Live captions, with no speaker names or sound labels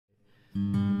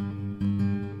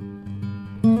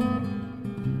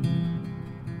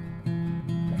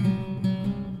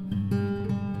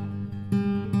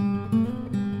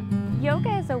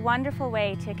wonderful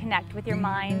way to connect with your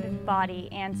mind, body,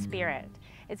 and spirit.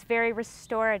 It's very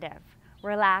restorative,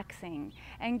 relaxing,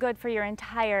 and good for your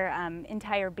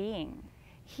entire being.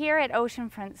 Here at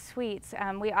Oceanfront Suites,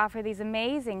 we offer these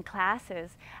amazing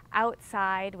classes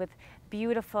outside with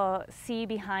beautiful sea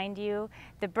behind you,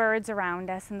 the birds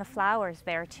around us, and the flowers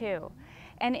there too.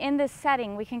 And in this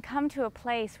setting, we can come to a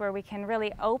place where we can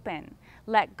really open,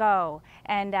 let go,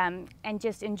 and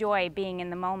just enjoy being in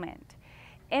the moment.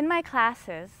 In my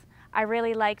classes, I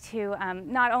really like to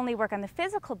not only work on the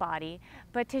physical body,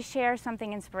 but to share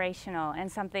something inspirational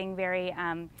and something very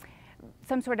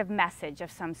some sort of message of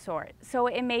some sort. So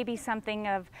it may be something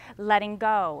of letting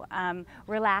go,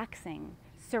 relaxing,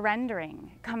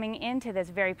 surrendering, coming into this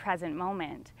very present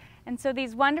moment. And so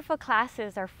these wonderful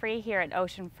classes are free here at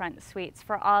Oceanfront Suites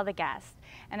for all the guests.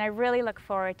 And I really look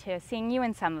forward to seeing you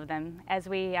in some of them as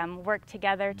we work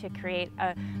together to create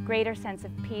a greater sense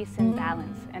of peace and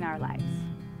balance in our lives.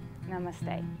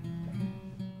 Namaste.